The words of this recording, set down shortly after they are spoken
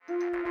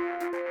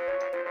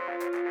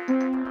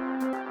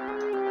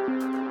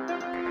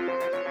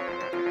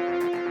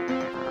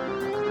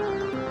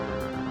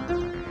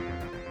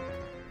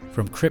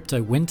From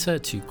crypto winter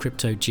to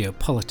crypto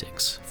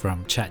geopolitics,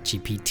 from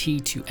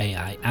ChatGPT to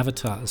AI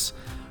avatars,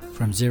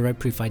 from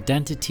zero-proof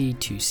identity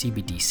to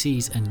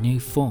CBDCs and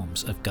new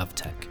forms of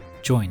GovTech.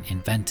 Join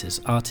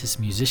inventors, artists,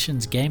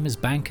 musicians, gamers,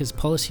 bankers,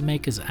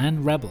 policymakers,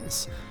 and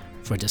rebels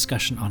for a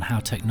discussion on how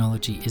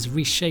technology is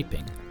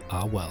reshaping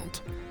our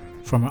world.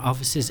 From our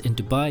offices in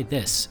Dubai,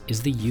 this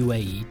is the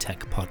UAE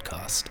Tech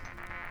Podcast.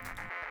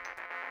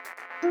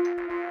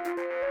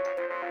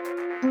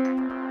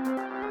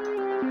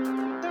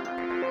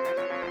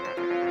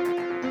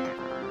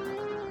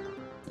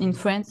 In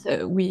France,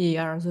 we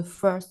are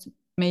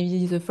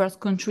maybe the first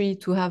country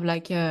to have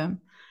like a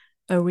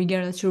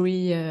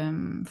regulatory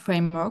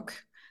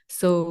framework.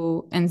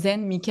 So, and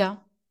then MiCA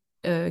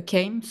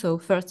came. So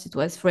first it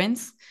was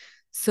France.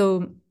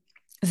 So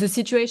the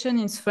situation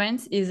in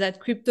France is that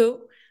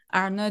crypto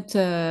are not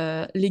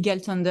legal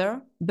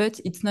tender, but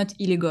it's not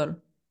illegal.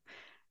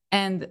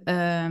 And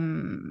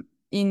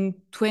in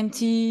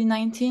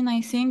 2019,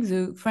 I think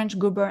the French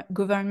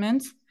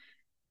government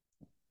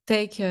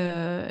take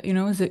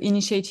the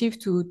initiative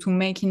to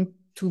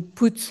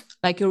put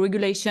like a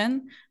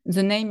regulation.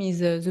 The name is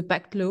the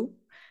Pact Law,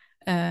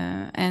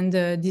 and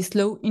this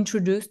law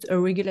introduced a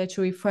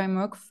regulatory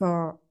framework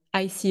for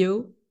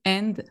ICO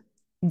and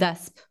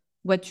DASP,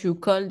 what you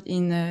called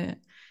in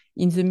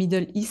the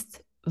Middle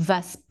East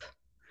VASP.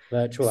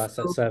 Virtual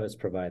Asset Service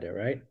Provider,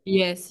 right?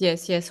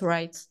 Yes,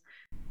 right.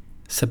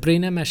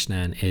 Sabrina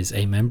Mechenane is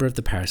a member of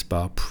the Paris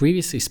Bar,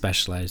 previously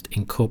specialized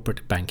in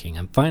corporate banking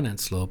and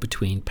finance law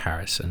between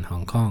Paris and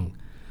Hong Kong.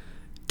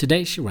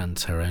 Today she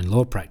runs her own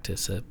law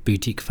practice, a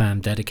boutique firm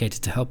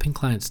dedicated to helping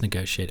clients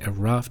negotiate a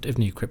raft of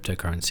new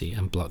cryptocurrency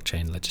and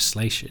blockchain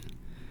legislation.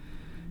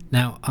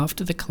 Now,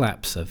 after the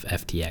collapse of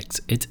FTX,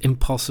 it's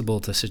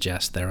impossible to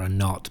suggest there are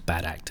not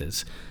bad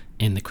actors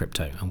in the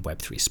crypto and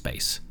Web3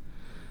 space.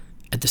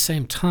 At the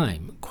same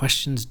time,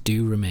 questions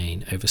do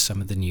remain over some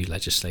of the new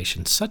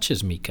legislation, such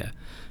as MiCA,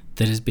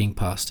 that is being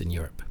passed in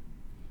Europe.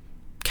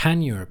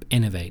 Can Europe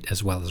innovate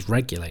as well as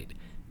regulate,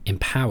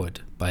 empowered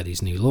by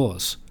these new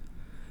laws?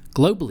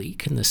 Globally,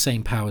 can the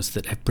same powers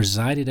that have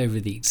presided over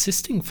the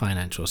existing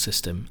financial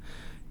system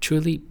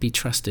truly be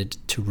trusted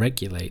to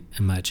regulate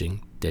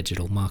emerging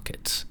digital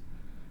markets?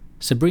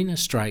 Sabrina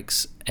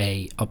strikes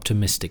an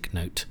optimistic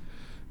note.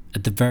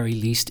 At the very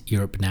least,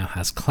 Europe now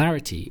has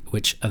clarity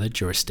which other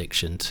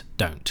jurisdictions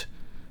don't.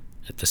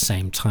 At the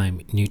same time,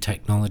 new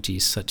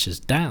technologies such as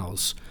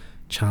DAOs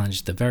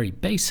challenge the very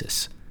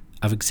basis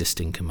of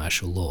existing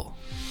commercial law.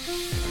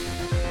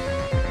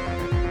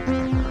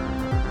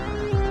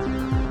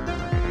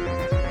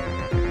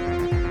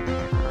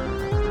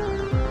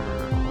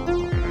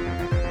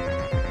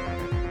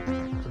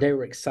 Today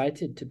we're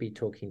excited to be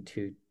talking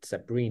to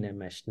Sabrina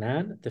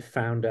Mechenane, the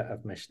founder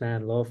of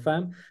Mechenane Law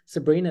Firm.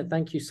 Sabrina,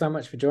 thank you so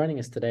much for joining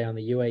us today on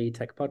the UAE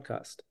Tech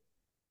Podcast.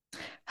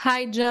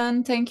 Hi,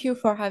 John. Thank you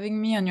for having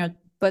me on your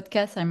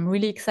podcast. I'm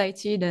really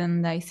excited,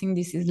 and I think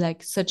this is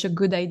like such a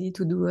good idea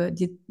to do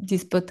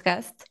this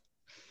podcast.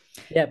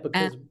 Yeah,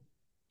 because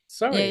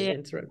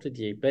interrupted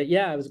you, but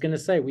I was going to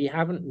say we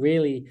haven't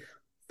really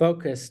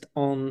focused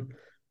on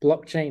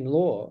blockchain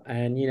law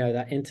and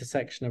that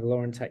intersection of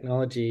law and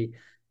technology.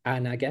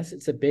 And I guess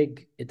it's a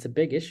big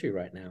issue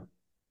right now.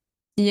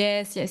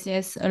 Yes.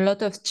 A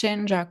lot of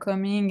change are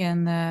coming,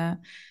 and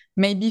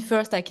maybe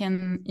first I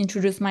can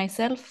introduce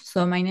myself.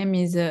 So my name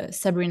is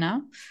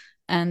Sabrina,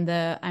 and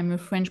I'm a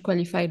French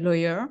qualified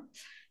lawyer.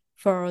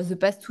 For the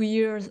past 2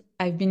 years,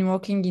 I've been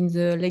working in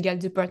the legal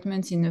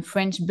department in a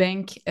French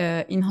bank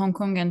in Hong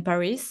Kong and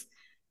Paris.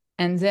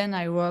 And then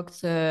I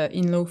worked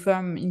in law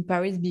firm in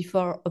Paris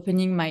before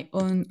opening my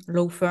own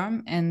law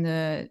firm.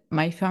 And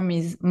my firm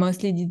is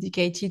mostly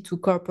dedicated to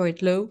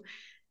corporate law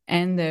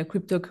and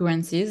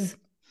cryptocurrencies.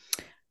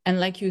 And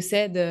like you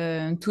said,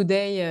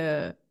 today,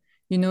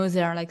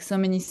 there are like so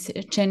many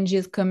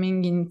changes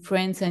coming in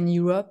France and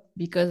Europe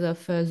because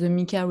of the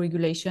MiCA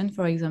regulation,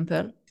 for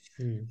example.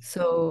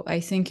 So I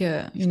think,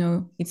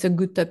 it's a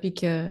good topic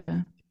to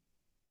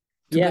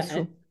go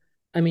through.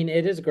 I mean,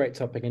 it is a great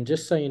topic. And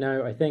just so you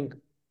know, I think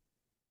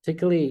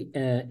particularly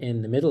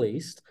in the Middle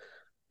East,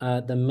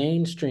 the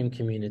mainstream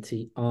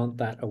community aren't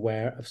that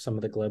aware of some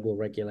of the global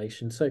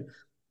regulations. So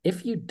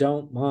if you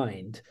don't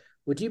mind,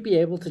 would you be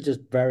able to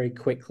just very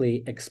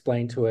quickly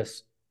explain to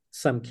us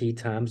some key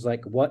terms,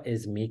 like what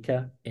is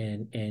MiCA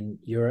in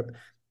Europe,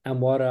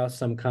 and what are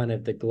some kind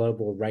of the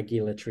global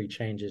regulatory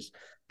changes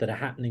that are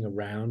happening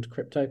around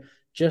crypto,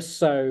 just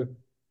so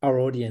our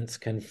audience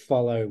can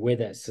follow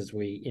with us as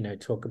we,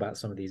 talk about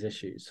some of these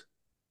issues?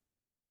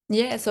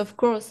 Yes, of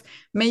course.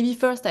 Maybe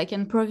first I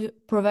can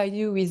provide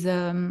you with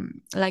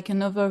like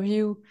an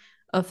overview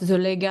of the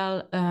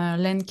legal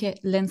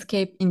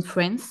landscape in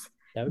France.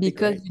 That would be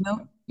great.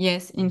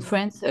 Yes, in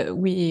France,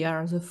 we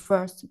are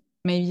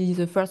maybe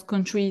the first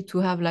country to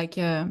have like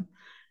a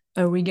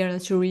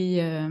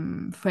regulatory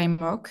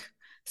framework.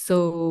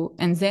 So,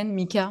 and then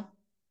MiCA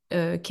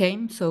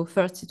came. So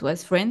first it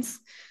was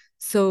France.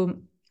 So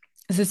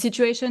the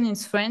situation in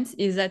France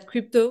is that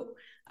crypto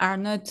are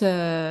not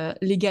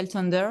legal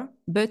tender,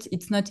 but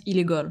it's not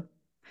illegal.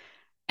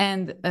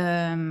 And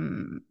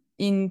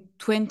in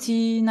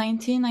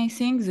 2019, I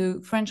think the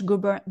French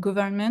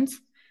government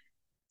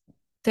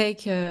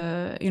take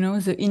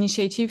the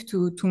initiative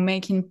to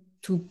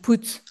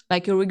put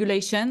like a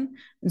regulation.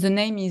 The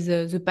name is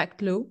the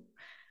Pact Law,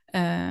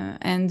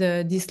 and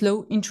this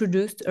law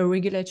introduced a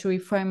regulatory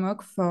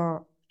framework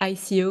for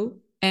ICO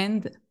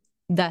and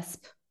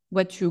DASP,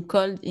 what you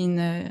called in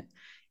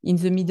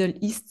the Middle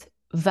East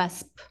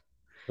VASP.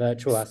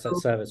 Virtual asset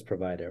service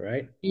provider,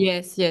 right?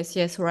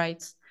 Yes,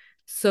 right.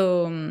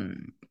 So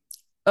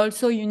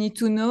also you need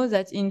to know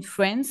that in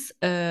France,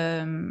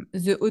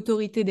 the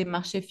Autorité des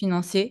marchés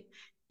financiers,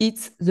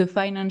 it's the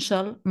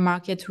financial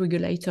market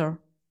regulator.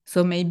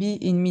 So maybe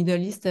in Middle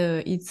East,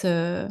 it's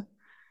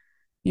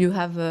you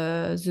have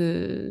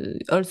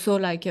also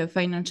like a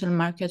financial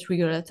market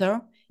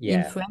regulator.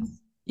 In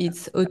France,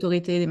 it's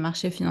Autorité des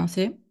marchés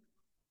financiers.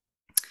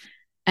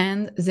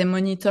 And they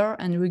monitor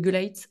and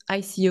regulate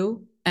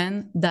ICO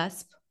and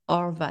DASP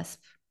or VASP.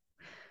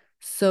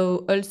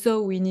 So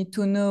also we need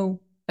to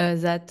know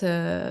that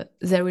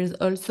there is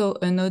also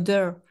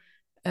another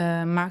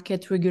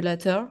market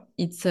regulator.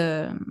 It's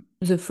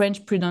the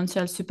French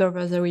Prudential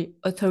Supervisory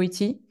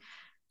Authority,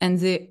 and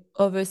they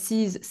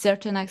oversees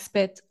certain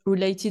aspects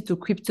related to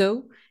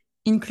crypto,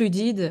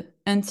 included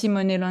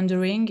anti-money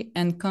laundering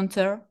and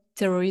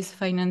counter-terrorist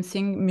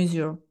financing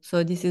measure.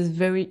 So this is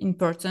very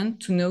important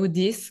to know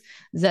this,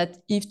 that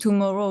if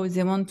tomorrow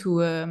they want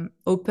to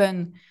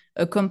open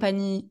a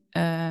company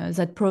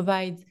that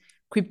provides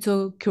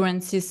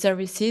cryptocurrency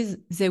services,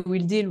 they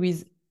will deal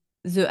with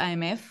the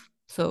AMF,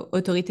 so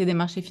Autorité des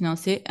marchés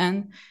financiers,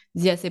 and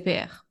the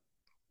ACPR.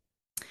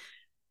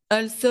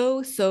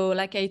 Also, so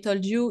like I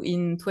told you,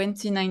 in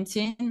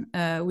 2019,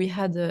 we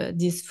had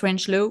this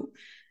French law,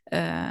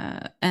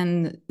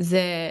 and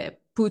they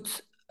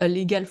put a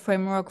legal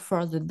framework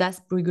for the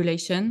DASP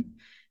regulation.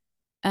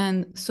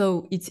 And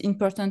so it's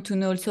important to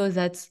know also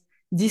that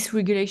this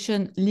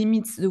regulation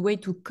limits the way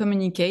to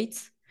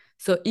communicate.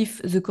 So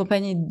if the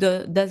company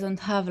doesn't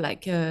have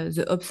like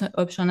the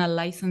optional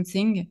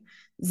licensing,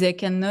 they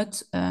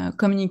cannot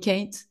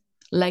communicate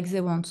like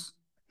they want.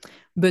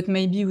 But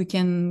maybe we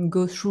can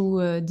go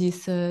through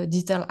this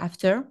detail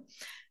after.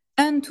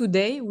 And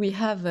today we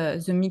have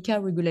the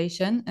MiCA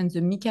regulation, and the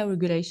MiCA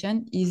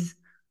regulation is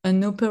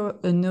an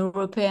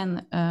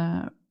European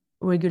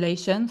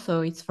regulation.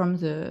 So it's from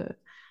the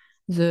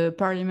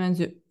Parliament,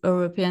 the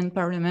European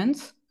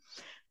Parliament.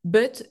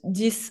 But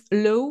this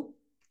law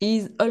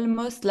is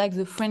almost like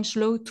the French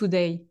law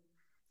today.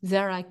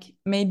 There are like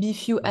maybe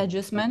few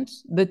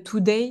adjustments, but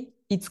today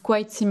it's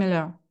quite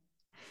similar.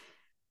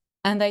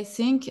 And I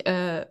think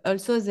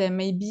also they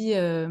maybe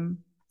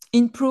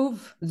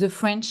improve the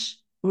French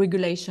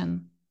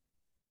regulation.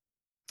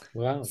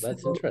 Wow,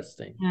 that's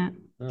interesting. Yeah.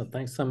 Oh,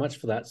 thanks so much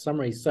for that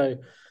summary. So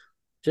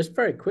just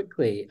very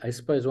quickly, I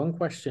suppose one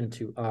question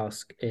to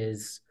ask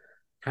is,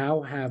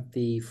 how have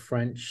the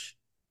French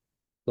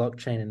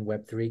blockchain and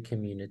Web3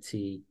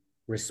 community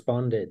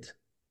responded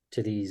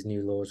to these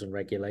new laws and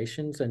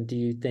regulations? And do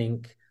you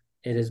think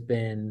it has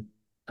been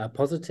a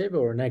positive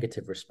or a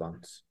negative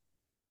response?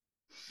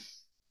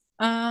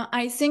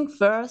 I think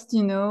first,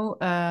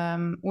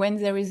 when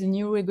there is a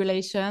new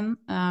regulation,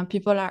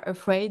 people are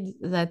afraid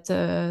that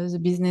the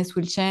business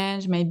will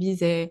change. Maybe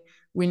they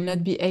will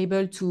not be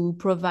able to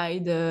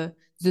provide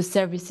the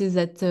services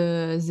that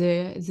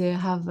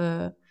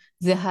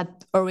they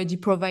had already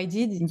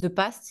provided in the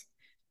past.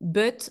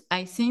 But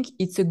I think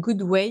it's a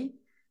good way.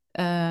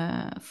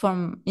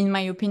 In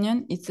my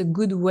opinion, it's a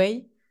good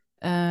way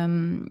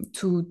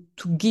to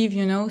give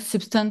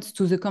substance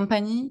to the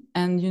company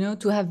and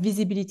to have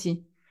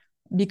visibility.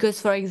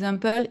 Because, for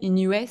example, in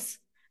US,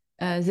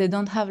 they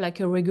don't have like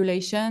a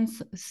regulation.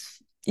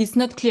 It's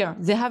not clear.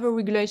 They have a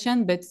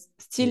regulation, but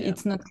still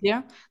it's not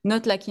clear.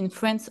 Not like in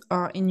France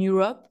or in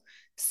Europe.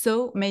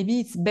 So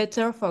maybe it's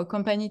better for a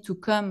company to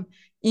come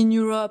in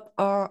Europe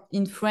or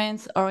in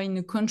France or in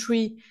a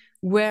country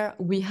where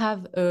we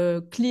have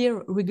a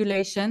clear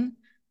regulation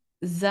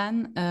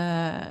than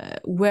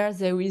where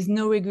there is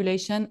no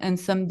regulation and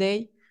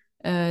someday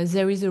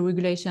there is a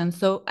regulation.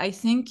 So I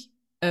think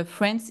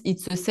France,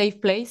 it's a safe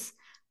place.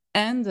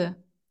 And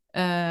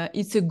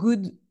it's a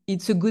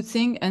good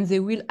thing, and they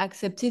will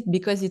accept it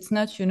because it's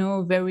not,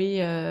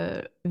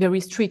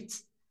 very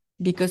strict.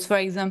 Because, for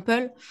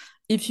example,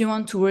 if you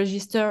want to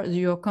register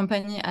your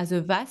company as a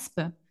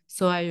VASP,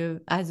 so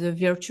as a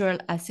virtual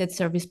asset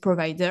service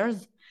provider,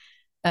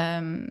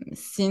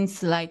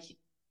 since like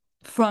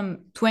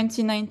from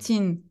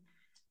 2019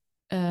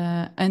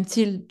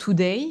 until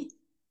today,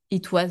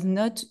 it was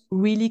not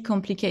really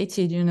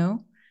complicated,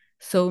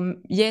 So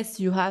yes,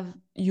 you have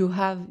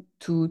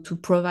to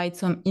provide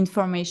some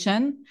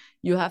information.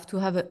 You have to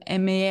have a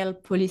MAL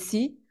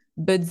policy,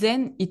 but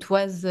then it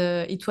was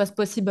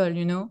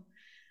possible,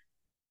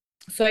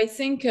 So I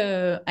think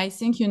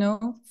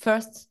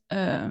first,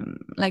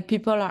 like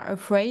people are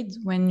afraid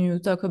when you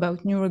talk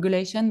about new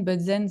regulation,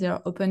 but then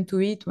they're open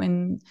to it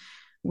when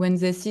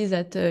they see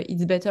that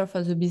it's better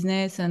for the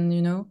business and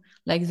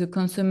like the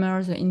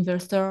consumer, the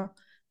investor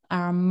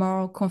are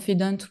more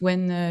confident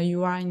when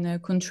you are in a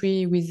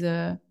country with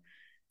a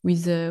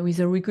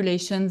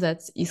regulation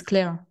that is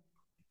clear.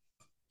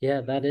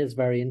 Yeah, that is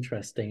very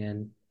interesting.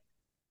 And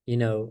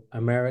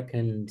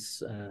American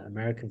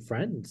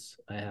friends,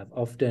 I have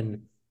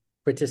often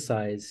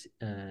criticized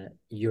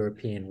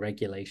European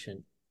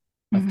regulation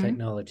of Mm-hmm.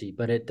 technology,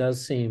 but it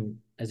does seem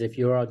as if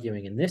you're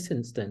arguing in this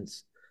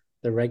instance,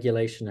 the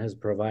regulation has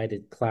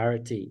provided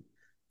clarity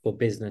for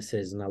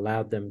businesses and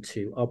allowed them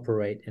to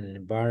operate in an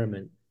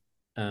environment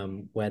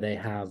where they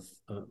have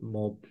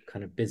more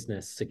kind of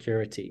business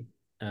security,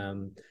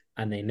 and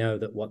they know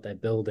that what they're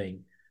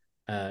building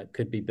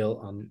could be built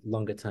on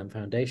longer term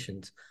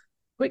foundations.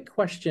 Quick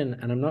question,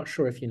 and I'm not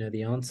sure if you know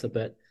the answer,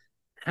 but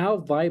how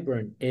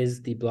vibrant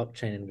is the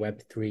blockchain and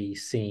Web3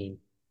 scene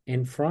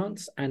in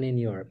France and in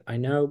Europe? I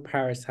know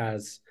Paris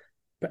has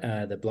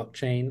the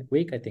blockchain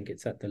week. I think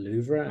it's at the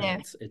Louvre and Yeah.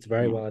 it's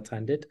very Yeah. well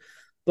attended.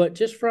 But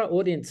just for our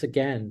audience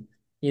again,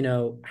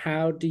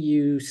 how do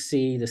you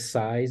see the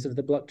size of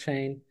the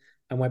blockchain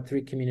and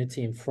Web3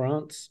 community in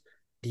France?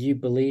 Do you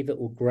believe it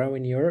will grow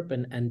in Europe?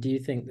 And do you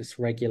think this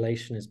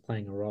regulation is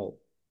playing a role?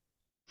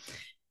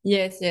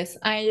 Yes, yes.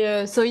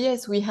 I so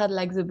yes, we had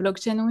like the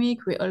blockchain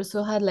week. We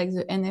also had like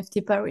the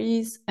NFT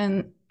Paris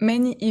and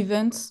many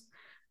events,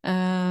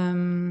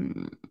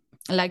 um,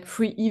 like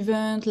free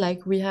event.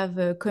 Like we have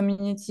a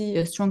community,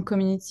 a strong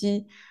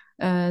community.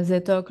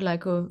 They talk on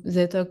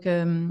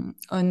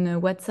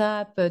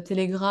WhatsApp,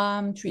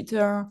 Telegram,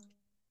 Twitter.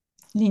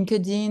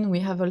 LinkedIn. We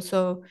have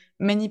also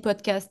many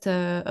podcasts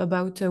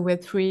about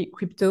Web3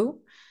 crypto.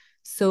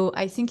 So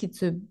I think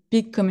it's a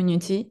big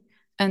community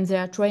and they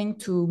are trying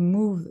to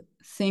move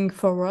things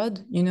forward,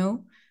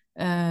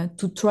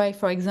 to try,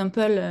 for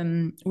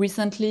example,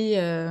 recently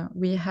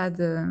we had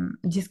a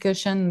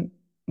discussion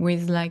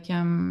with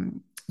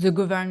the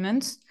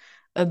government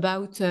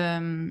about a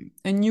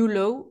new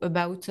law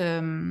about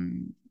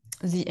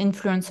the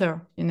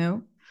influencer,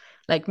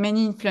 like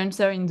many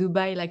influencer in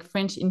Dubai, like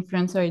French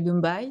influencer in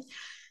Dubai.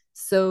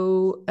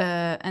 So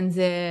and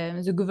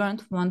the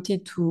government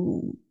wanted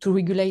to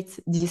regulate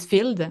this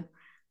field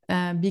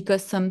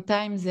because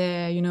sometimes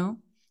they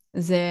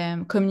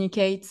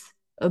communicate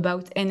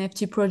about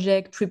NFT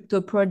project,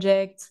 crypto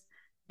projects,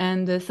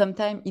 and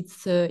sometimes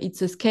it's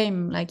a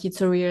scam, like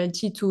it's a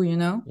reality too,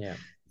 Yeah.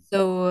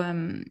 So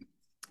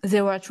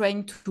they were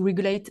trying to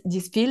regulate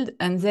this field,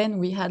 and then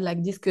we had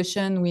like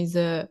discussion with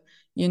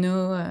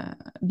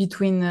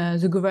between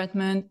the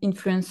government,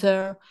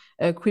 influencer,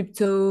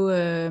 crypto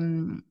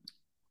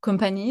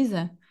companies,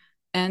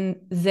 and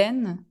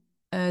then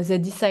they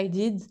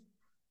decided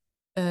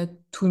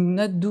to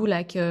not do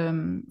like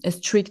a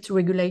strict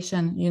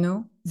regulation.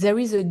 There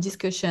is a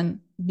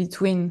discussion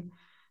between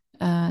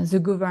the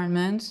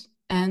government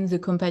and the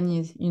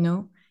companies.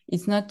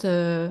 It's not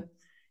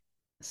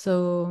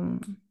so.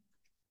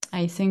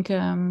 I think.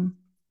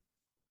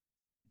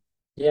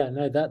 Yeah,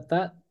 no,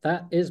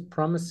 that is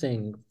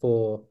promising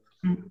for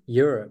Mm.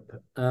 Europe.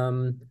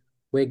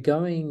 We're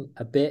going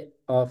a bit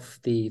off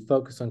the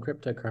focus on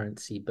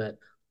cryptocurrency, but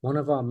one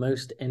of our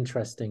most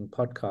interesting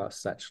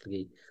podcasts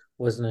actually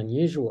was an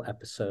unusual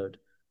episode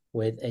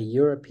with a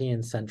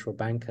European central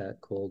banker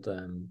called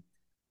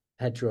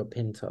Pedro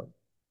Pinto.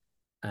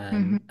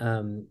 Mhm.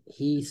 And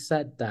he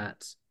said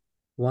that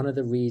one of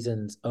the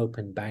reasons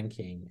open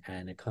banking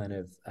and a kind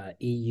of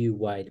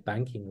EU-wide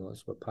banking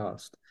laws were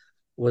passed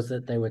was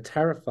that they were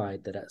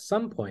terrified that at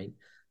some point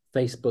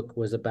Facebook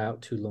was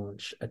about to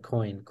launch a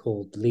coin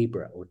called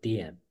Libra or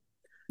Diem.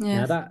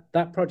 Now Yes.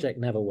 that project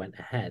never went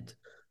ahead,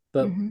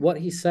 but Mhm. what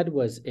he said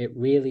was it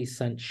really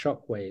sent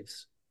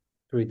shockwaves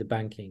through the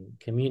banking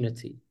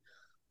community.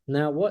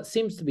 Now, what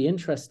seems to be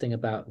interesting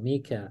about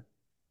MiCA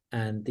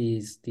and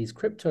these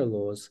crypto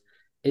laws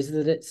is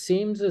that it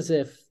seems as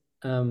if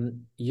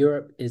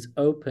Europe is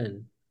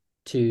open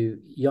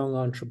to young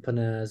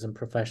entrepreneurs and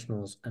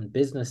professionals and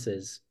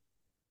businesses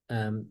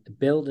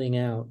building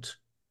out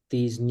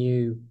these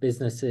new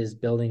businesses,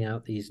 building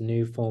out these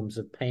new forms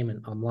of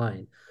payment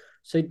online.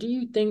 So, do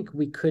you think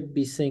we could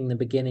be seeing the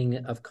beginning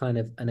of kind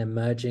of an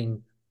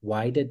emerging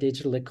wider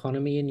digital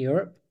economy in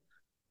Europe?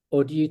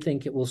 Or do you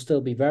think it will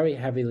still be very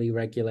heavily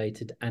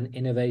regulated and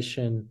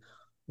innovation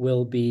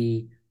will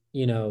be,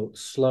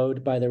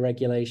 slowed by the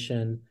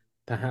regulation,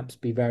 perhaps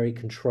be very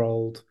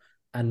controlled?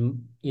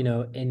 And,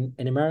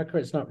 in America,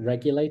 it's not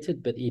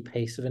regulated, but the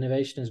pace of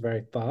innovation is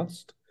very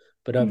fast.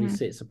 But Mhm.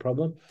 obviously, it's a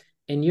problem.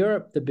 In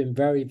Europe, there have been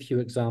very few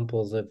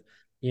examples of,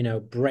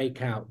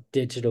 breakout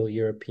digital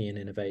European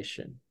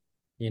innovation,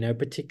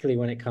 particularly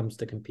when it comes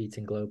to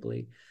competing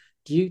globally.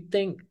 Do you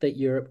think that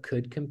Europe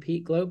could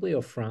compete globally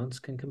or France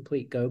can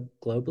compete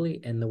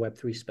globally in the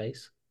Web3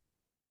 space?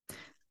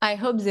 I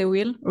hope they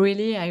will.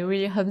 Really, I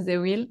really hope they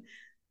will.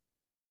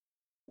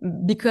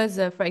 Because,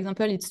 for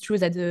example, it's true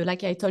that,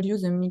 like I told you,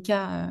 the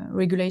MiCA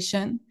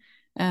regulation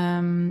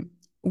um,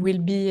 will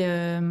be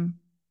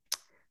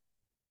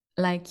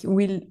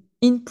will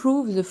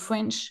improve the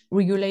French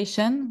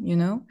regulation,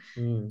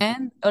 Mm,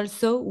 and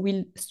also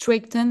will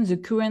strengthen the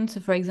current,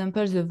 for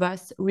example, the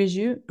VAS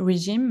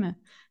regime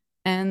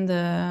And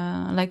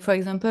like, for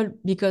example,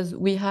 because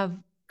we have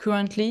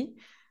currently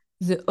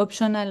the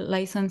optional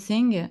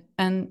licensing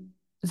and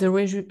the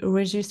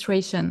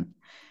registration.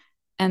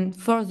 And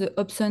for the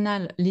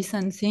optional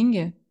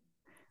licensing,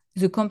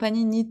 the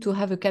company need to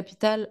have a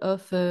capital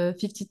of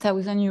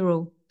 50,000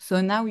 euro. So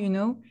now,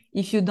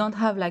 if you don't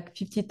have like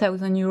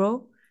 50,000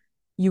 euro,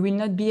 you will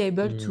not be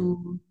able Mm.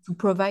 to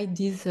provide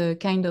these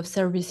kind of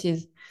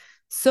services.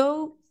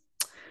 So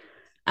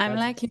I'm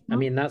That's, like, I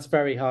mean, that's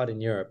very hard in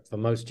Europe for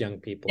most young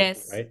people,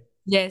 yes, right?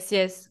 yes,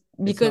 yes.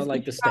 It's not Because like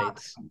if the you are,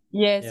 States.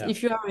 yes, Yeah.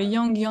 if you are a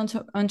young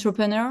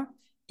entrepreneur,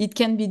 it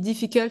can be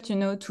difficult,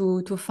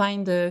 to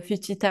find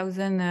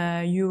 50,000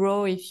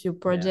 euro if you Yeah.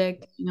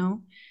 project,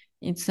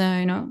 it's,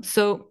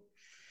 so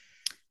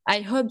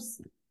I hope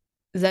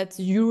that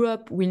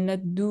Europe will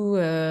not do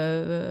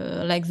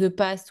like the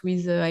past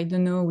with, I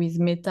don't know, with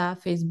Meta,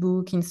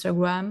 Facebook,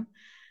 Instagram.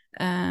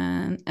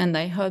 And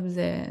I hope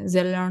they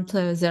learned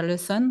their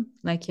lesson,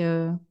 like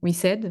we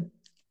said,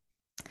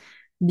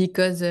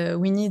 because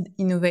we need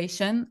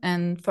innovation.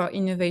 And for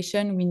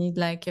innovation, we need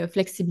like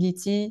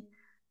flexibility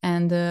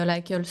and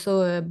like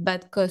also a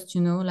bad cost,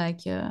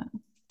 like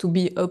to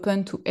be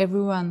open to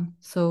everyone.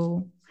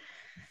 So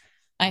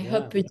I Yeah.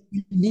 hope it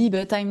will be,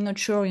 but I'm not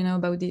sure,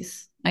 about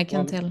this. I can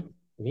Well, tell.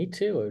 me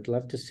too. I would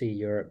love to see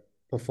Europe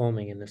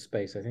performing in this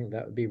space. I think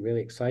that would be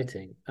really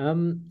exciting.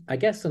 I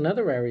guess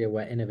another area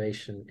where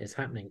innovation is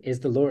happening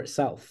is the law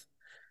itself.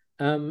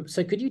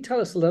 So could you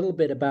tell us a little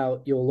bit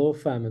about your law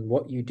firm and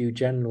what you do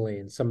generally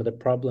and some of the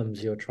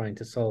problems you're trying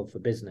to solve for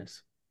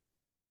business?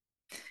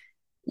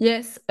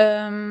 Yes,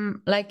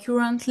 like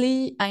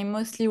currently, I'm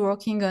mostly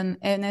working on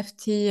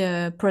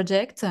NFT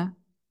project,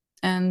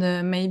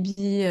 and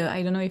maybe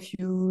I don't know if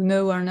you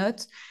know or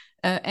not.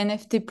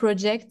 NFT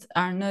projects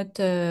are not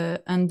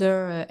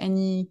under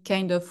any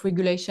kind of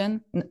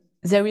regulation.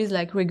 There is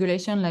like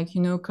regulation, like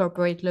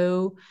corporate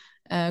law,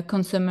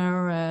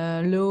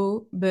 consumer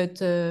law, but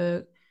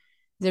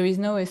there is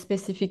no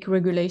specific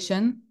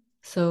regulation.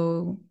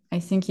 So I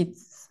think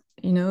it's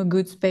a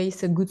good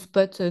space, a good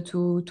spot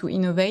to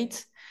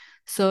innovate.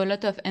 So a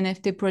lot of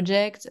NFT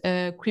projects,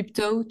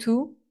 crypto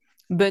too.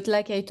 But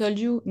like I told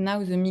you,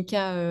 now the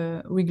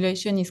MiCA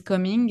regulation is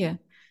coming.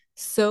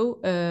 So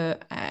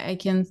I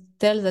can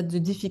tell that the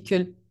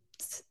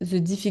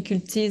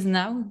difficulties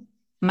now,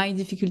 my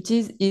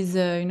difficulties is,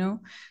 to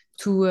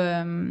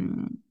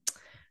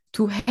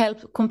to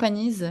help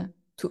companies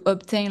to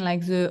obtain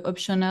like the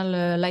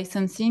optional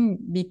licensing,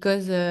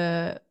 because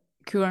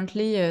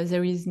currently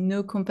there is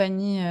no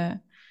company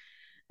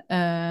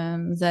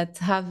that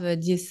have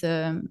this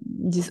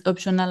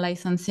optional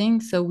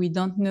licensing, so we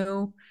don't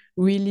know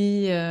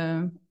really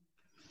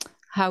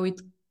how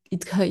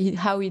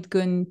how it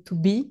going to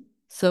be.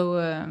 So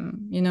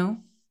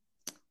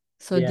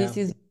so Yeah. this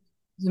is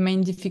the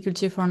main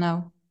difficulty for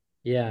now.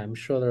 Yeah, I'm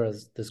sure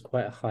there's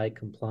quite a high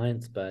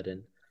compliance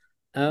burden.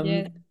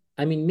 Yes.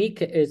 I mean,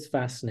 MiCA is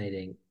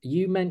fascinating.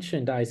 You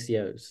mentioned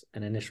ICOs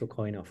and initial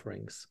coin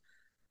offerings.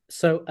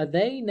 So are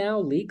they now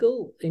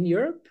legal in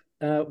Europe?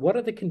 What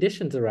are the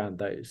conditions around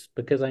those?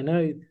 Because I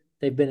know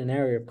they've been an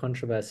area of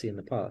controversy in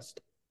the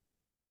past.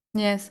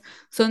 Yes.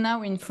 So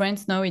now in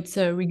France, now it's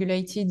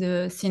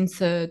regulated since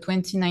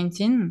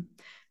 2019.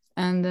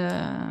 And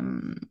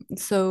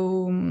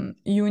so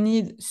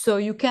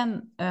you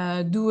can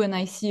do an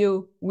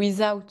ICO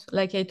without,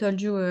 like I told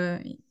you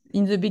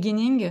in the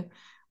beginning,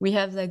 we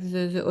have like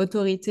the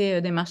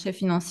Autorité des marchés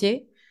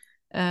financiers,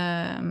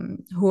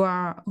 who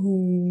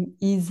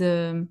is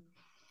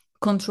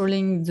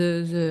controlling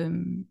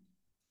the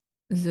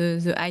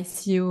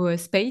ICO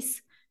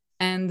space,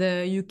 and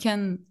you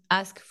can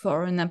ask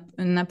for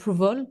an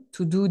approval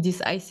to do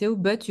this ICO,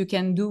 but you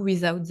can do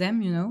without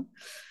them,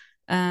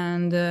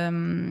 And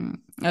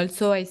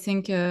also, I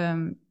think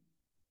the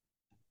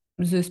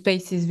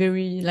space is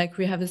very, like,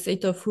 we have a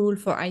set of rule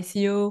for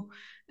ICO,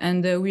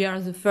 and we are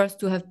the first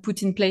to have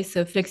put in place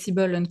a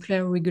flexible and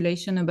clear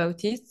regulation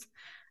about it.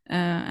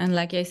 And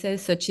like I said,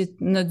 such is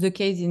not the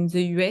case in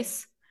the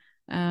US.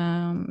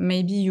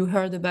 Maybe you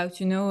heard about,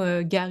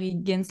 Gary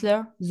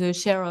Gensler, the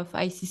chair of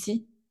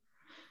ICC.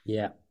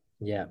 Yeah,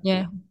 yeah, Yeah,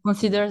 yeah,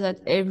 consider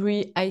that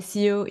every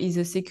ICO is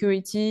a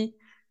security,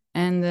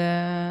 and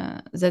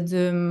that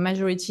the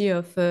majority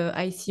of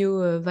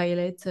ICO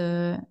violate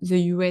the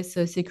US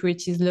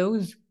securities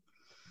laws.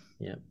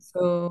 yeah,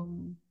 So,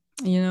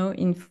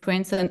 in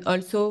France, and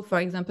also, for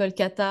example,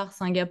 Qatar,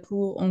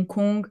 Singapore, Hong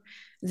Kong,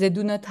 they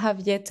do not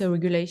have yet a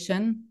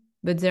regulation,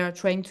 but they are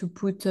trying to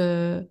put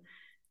in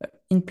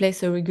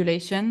place a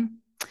regulation.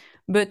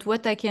 But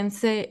what I can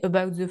say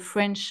about the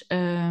French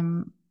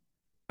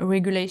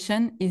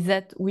regulation is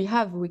that we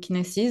have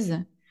weaknesses.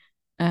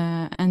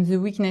 And the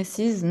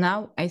weaknesses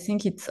now, I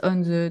think it's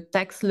on the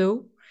tax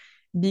law,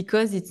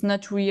 because it's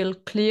not real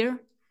clear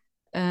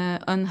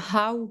on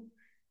how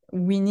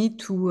we need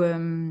to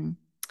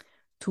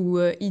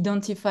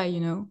identify,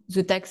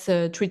 the tax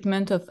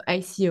treatment of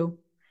ICO,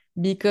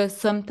 because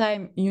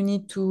sometimes you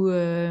need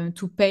to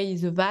pay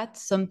the VAT,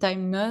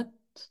 sometimes not.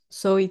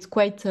 So it's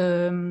quite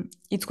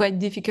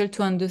difficult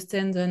to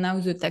understand now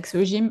the tax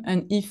regime,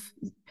 and if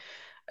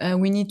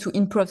we need to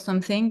improve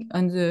something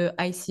on the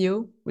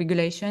ICO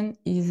regulation,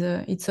 is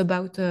it's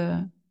about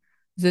the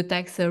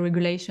tax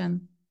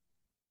regulation.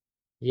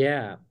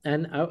 Yeah,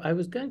 and I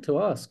was going to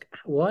ask,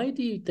 why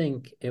do you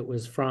think it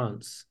was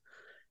France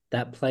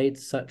that played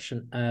such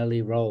an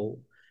early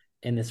role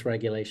in this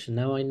regulation?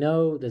 Now, I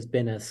know there's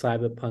been a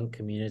cyberpunk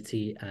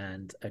community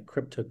and a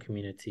crypto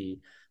community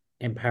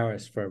in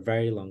Paris for a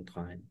very long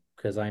time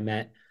because I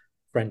met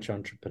French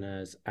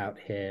entrepreneurs out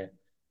here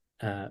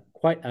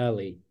quite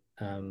early,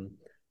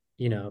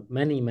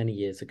 many, many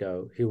years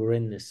ago who were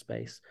in this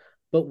space.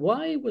 But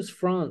why was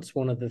France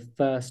one of the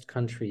first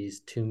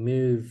countries to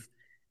move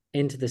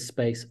into this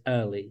space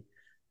early?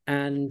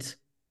 And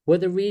were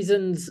the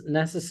reasons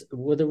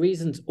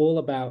all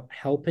about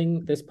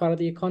helping this part of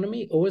the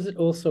economy, or was it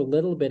also a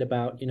little bit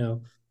about,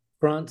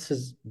 France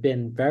has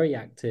been very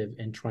active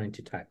in trying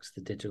to tax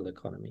the digital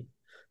economy,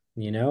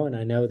 and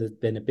I know there's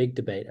been a big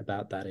debate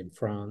about that in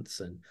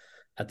France, and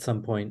at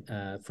some point,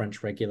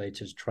 French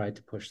regulators tried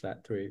to push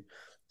that through.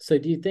 So,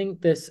 do you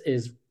think this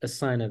is a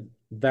sign of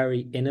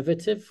very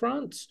innovative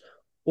France,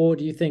 or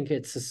do you think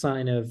it's a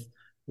sign of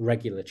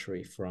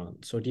regulatory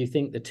France, or do you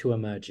think the two are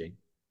merging?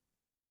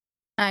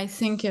 I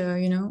think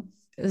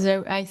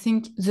I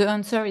think the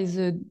answer is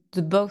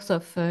the both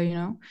of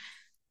Mm,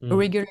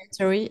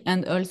 regulatory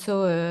and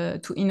also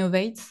to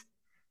innovate.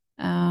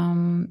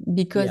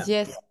 Because yeah,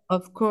 yes,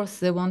 of course,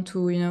 they want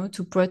to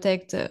to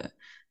protect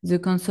the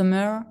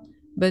consumer,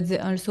 but they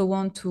also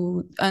want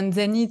to, and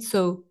they need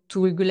so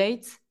to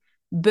regulate,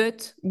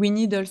 but we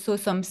need also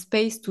some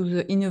space to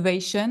the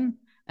innovation,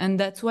 and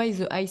that's why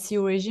the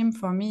ICO regime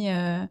for me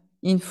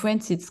in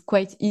France it's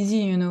quite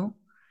easy.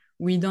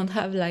 We don't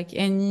have like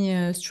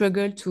any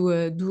struggle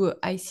to do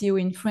ICO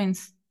in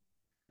France.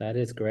 that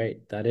is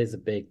great. That is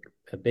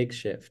a big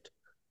shift.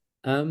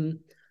 Um,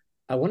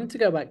 I wanted to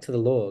go back to the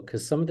law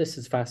because some of this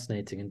is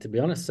fascinating. And to be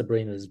honest,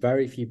 Sabrina, there's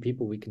very few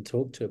people we can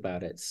talk to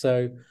about it.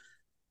 So,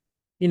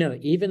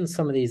 even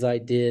some of these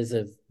ideas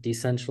of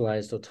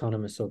decentralized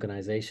autonomous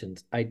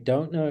organizations, I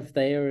don't know if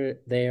they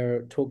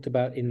are talked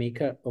about in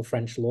MiCA or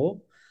French law,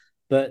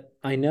 but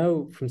I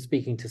know from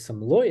speaking to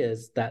some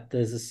lawyers that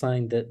there's a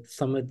sign that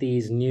some of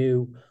these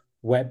new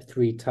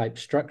Web3 type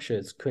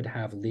structures could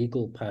have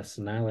legal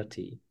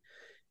personality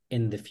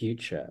in the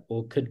future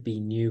or could be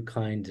new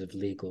kinds of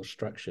legal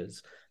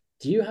structures.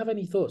 Do you have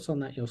any thoughts on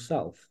that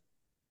yourself?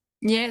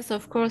 Yes,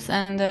 of course.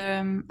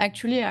 And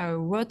actually, I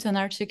wrote an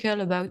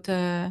article about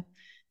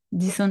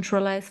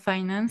decentralized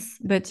finance,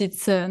 but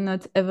it's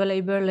not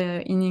available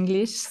in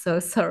English, so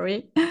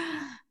sorry.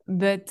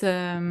 But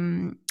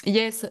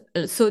yes,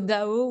 so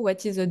DAO,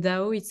 what is a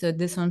DAO? It's a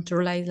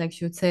decentralized,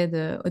 like you said,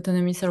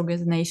 autonomous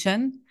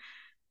organization.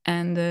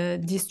 And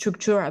this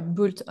structure are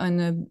built on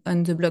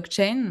the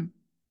blockchain.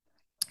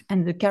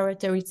 And the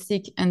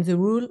characteristic and the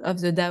rule of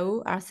the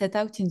DAO are set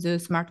out in the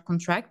smart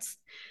contracts.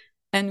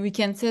 And we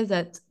can say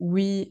that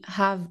we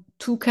have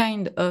two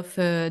kind of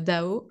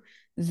DAO,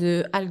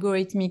 the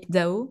algorithmic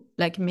DAO,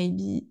 like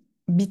maybe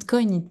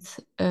Bitcoin, it's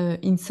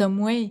in some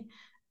way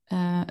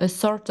a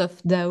sort of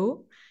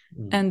DAO,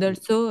 Mm. and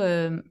also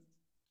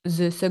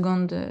the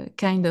second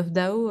kind of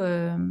DAO,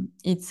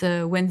 it's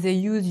when they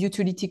use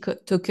utility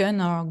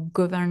token or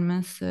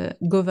governance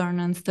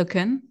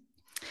token.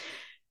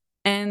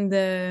 And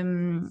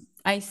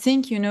I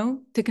think,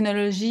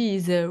 technology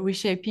is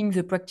reshaping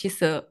the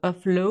practice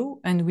of law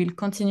and will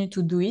continue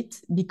to do it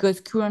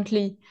because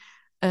currently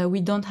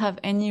we don't have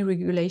any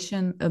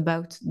regulation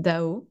about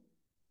DAO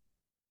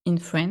in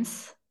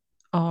France,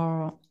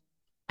 or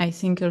I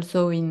think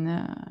also in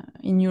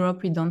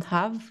Europe we don't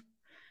have.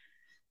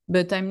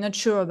 But I'm not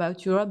sure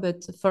about Europe,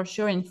 but for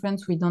sure in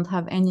France we don't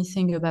have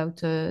anything about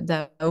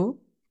DAO.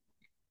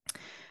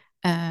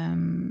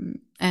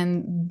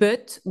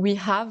 But we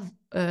have,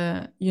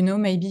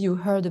 maybe you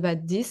heard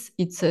about this.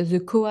 It's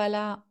the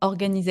Koala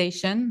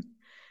organization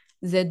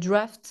that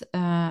draft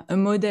a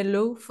model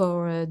law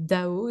for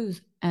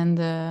DAOs, and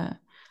they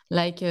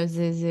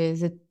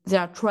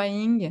are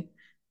trying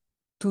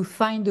to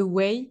find a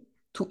way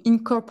to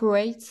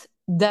incorporate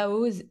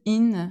DAOs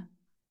in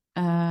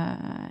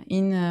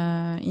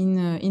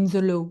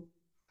the law.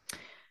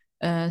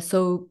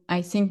 So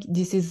I think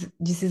this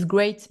is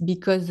great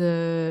because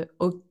DAO,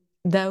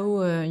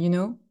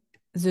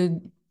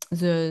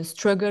 the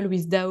struggle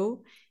with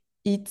DAO,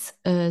 it's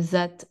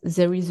that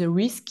there is a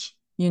risk,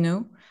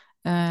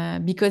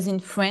 because in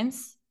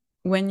France,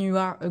 when you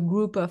are a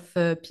group of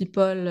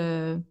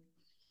people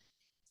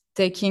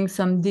taking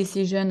some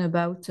decision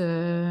about,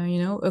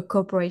 a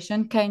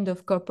corporation, kind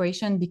of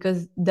corporation,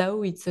 because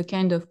DAO it's a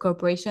kind of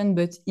corporation,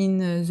 but in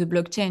the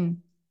blockchain.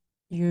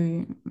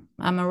 You,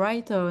 am I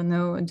right or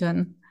no,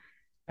 John?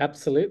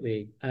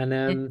 Absolutely.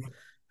 And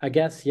I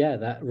guess, yeah,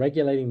 that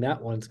regulating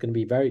that one's going to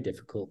be very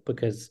difficult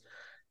because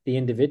the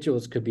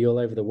individuals could be all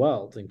over the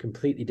world in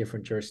completely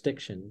different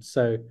jurisdictions.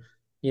 So,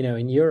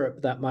 in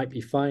Europe, that might be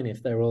fine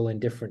if they're all in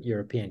different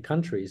European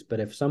countries. But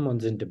if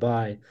someone's in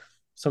Dubai,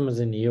 someone's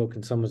in New York,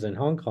 and someone's in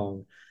Hong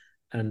Kong,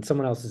 and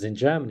someone else is in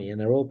Germany, and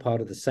they're all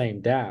part of the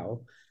same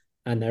DAO,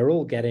 and they're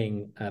all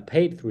getting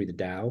paid through the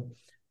DAO,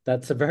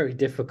 that's a very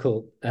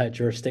difficult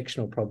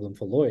jurisdictional problem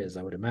for lawyers,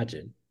 I would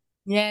imagine.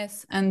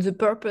 Yes, and the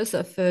purpose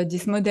of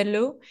this model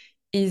law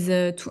is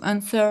to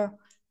answer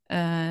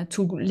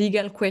to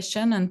legal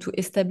question and to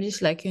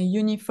establish like a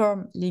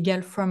uniform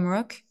legal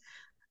framework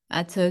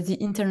at the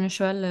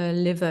international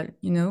level,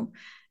 you know.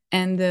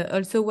 And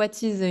also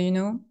what is,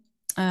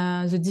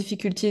 the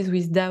difficulties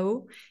with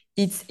DAO,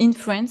 it's in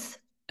France,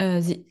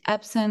 the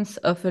absence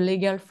of a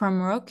legal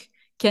framework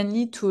can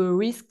lead to a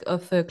risk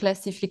of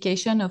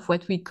classification of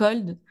what we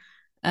called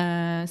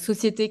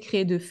société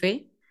créée de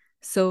fait.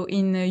 So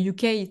in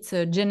UK, it's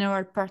a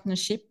general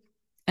partnership,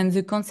 and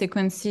the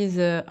consequences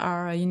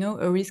are,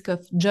 a risk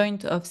of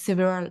joint of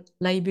several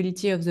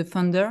liability of the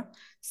funder.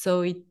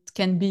 So it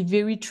can be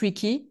very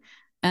tricky.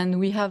 And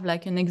we have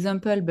like an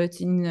example,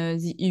 but in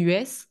the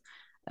US,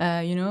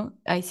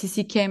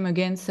 ICC came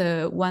against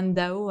one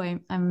DAO.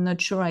 I'm not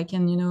sure I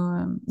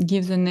can,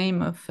 give the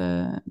name of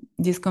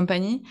this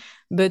company,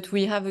 but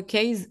we have a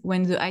case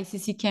when the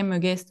ICC came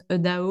against a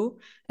DAO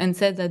and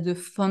said that the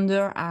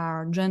founder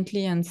are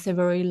jointly and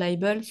severally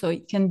liable. So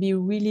it can be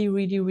really,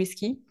 really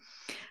risky.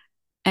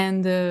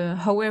 And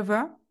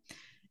however,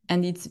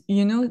 and it's,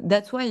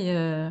 that's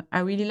why I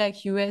really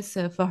like US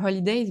for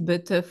holidays,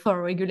 but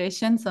for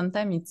regulation,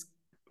 sometimes it's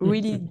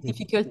really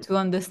difficult to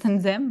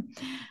understand them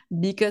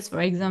because,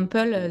 for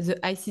example, the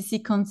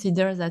ICC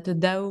considers that a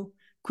DAO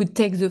could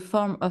take the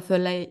form of a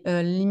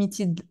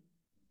limited,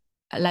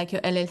 like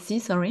a LLC,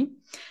 sorry,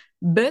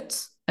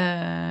 but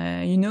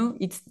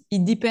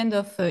it depends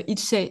of each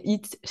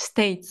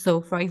state.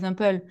 So, for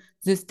example,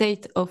 the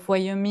state of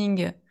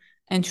Wyoming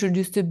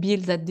introduced a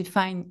bill that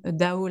define a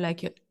DAO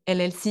like a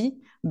LLC,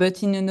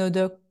 but in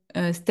another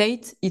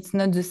state, it's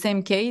not the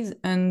same case.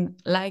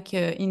 And like,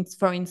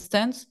 for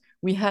instance,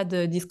 we had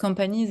this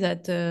company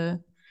that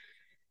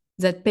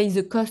pays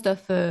the cost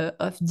of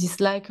this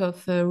lack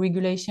of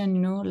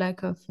regulation,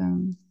 lack of.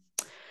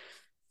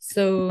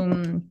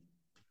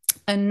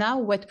 And now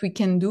what we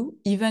can do,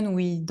 even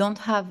we don't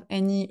have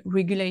any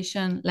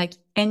regulation, like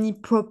any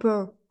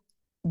proper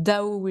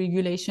DAO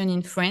regulation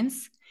in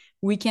France,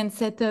 we can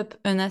set up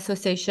an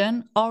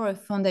association or a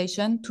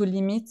foundation to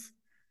limit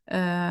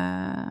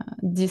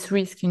this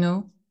risk,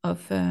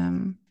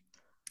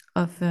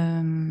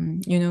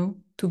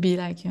 to be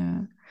like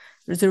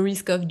the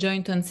risk of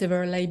joint and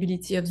several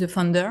liability of the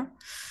founder.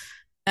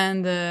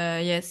 And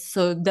yes,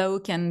 so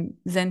DAO can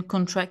then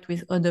contract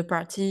with other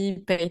party,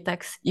 pay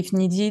tax if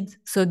needed.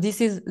 So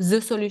this is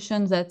the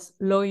solution that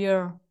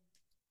lawyer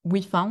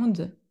we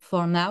found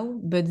for now,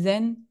 but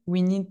then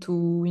we need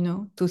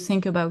to, to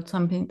think about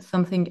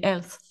something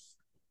else.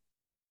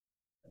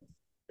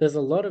 There's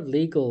a lot of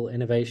legal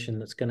innovation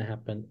that's going to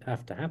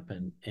have to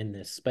happen in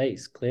this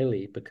space,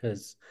 clearly,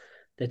 because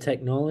the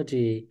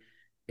technology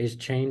is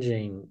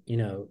changing,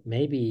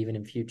 maybe even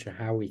in future,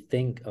 how we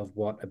think of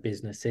what a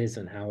business is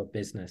and how a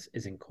business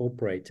is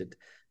incorporated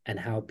and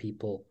how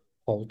people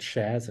hold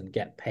shares and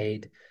get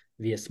paid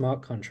via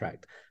smart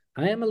contract.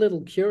 I am a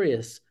little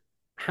curious,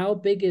 how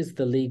big is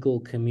the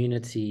legal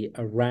community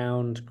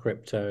around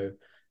crypto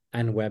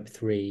and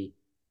Web3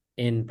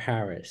 in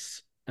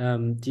Paris?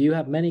 Do you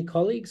have many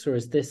colleagues, or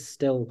is this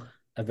still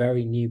a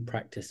very new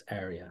practice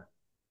area?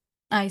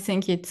 I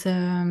think it's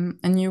a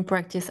new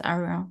practice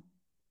area.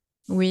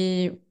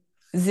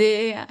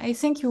 I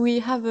think we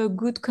have a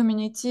good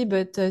community,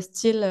 but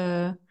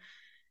still,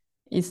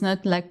 it's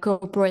not like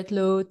corporate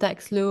law,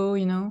 tax law.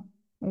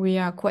 We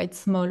are quite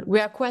small. We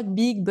are quite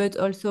big, but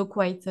also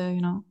quite,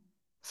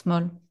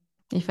 small,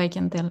 if I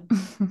can tell.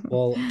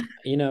 Well,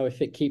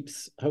 if it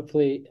keeps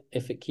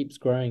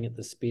growing at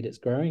the speed it's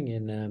growing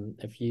in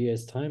a few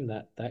years' time,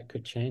 that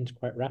could change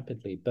quite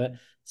rapidly. But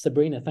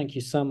Sabrina, thank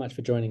you so much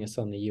for joining us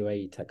on the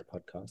UAE Tech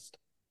Podcast.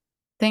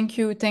 Thank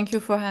you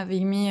for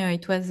having me.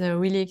 It was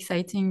really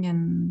exciting,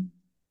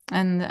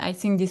 and I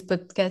think this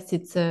podcast,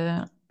 it's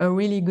a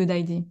really good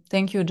idea.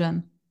 Thank you,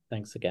 John.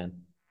 Thanks again.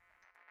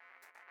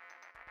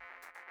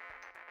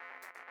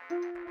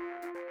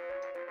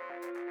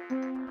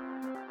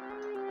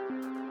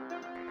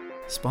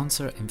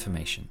 Sponsor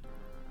information.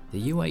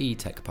 The UAE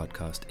Tech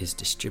Podcast is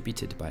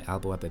distributed by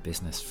Alboaba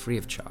Business free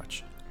of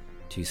charge.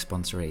 To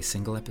sponsor a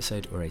single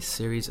episode or a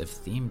series of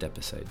themed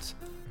episodes,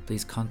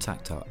 please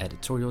contact our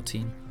editorial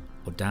team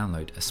or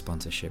download a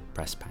sponsorship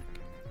press pack.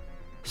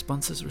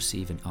 Sponsors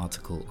receive an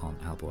article on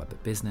Alboaba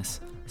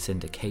Business,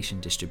 syndication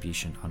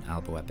distribution on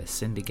Alboaba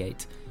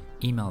Syndicate,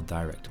 email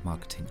direct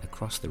marketing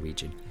across the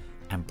region,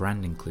 and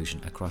brand inclusion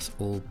across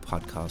all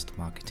podcast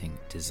marketing,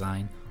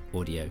 design,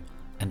 audio,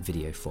 and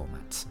video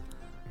formats.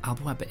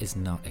 Alboaba is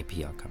not a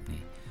PR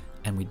company,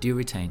 and we do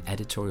retain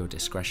editorial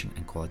discretion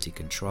and quality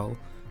control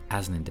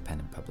as an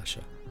independent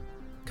publisher.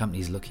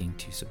 Companies looking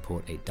to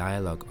support a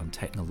dialogue on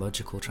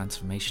technological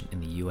transformation in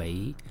the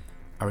UAE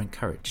are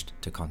encouraged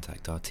to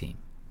contact our team.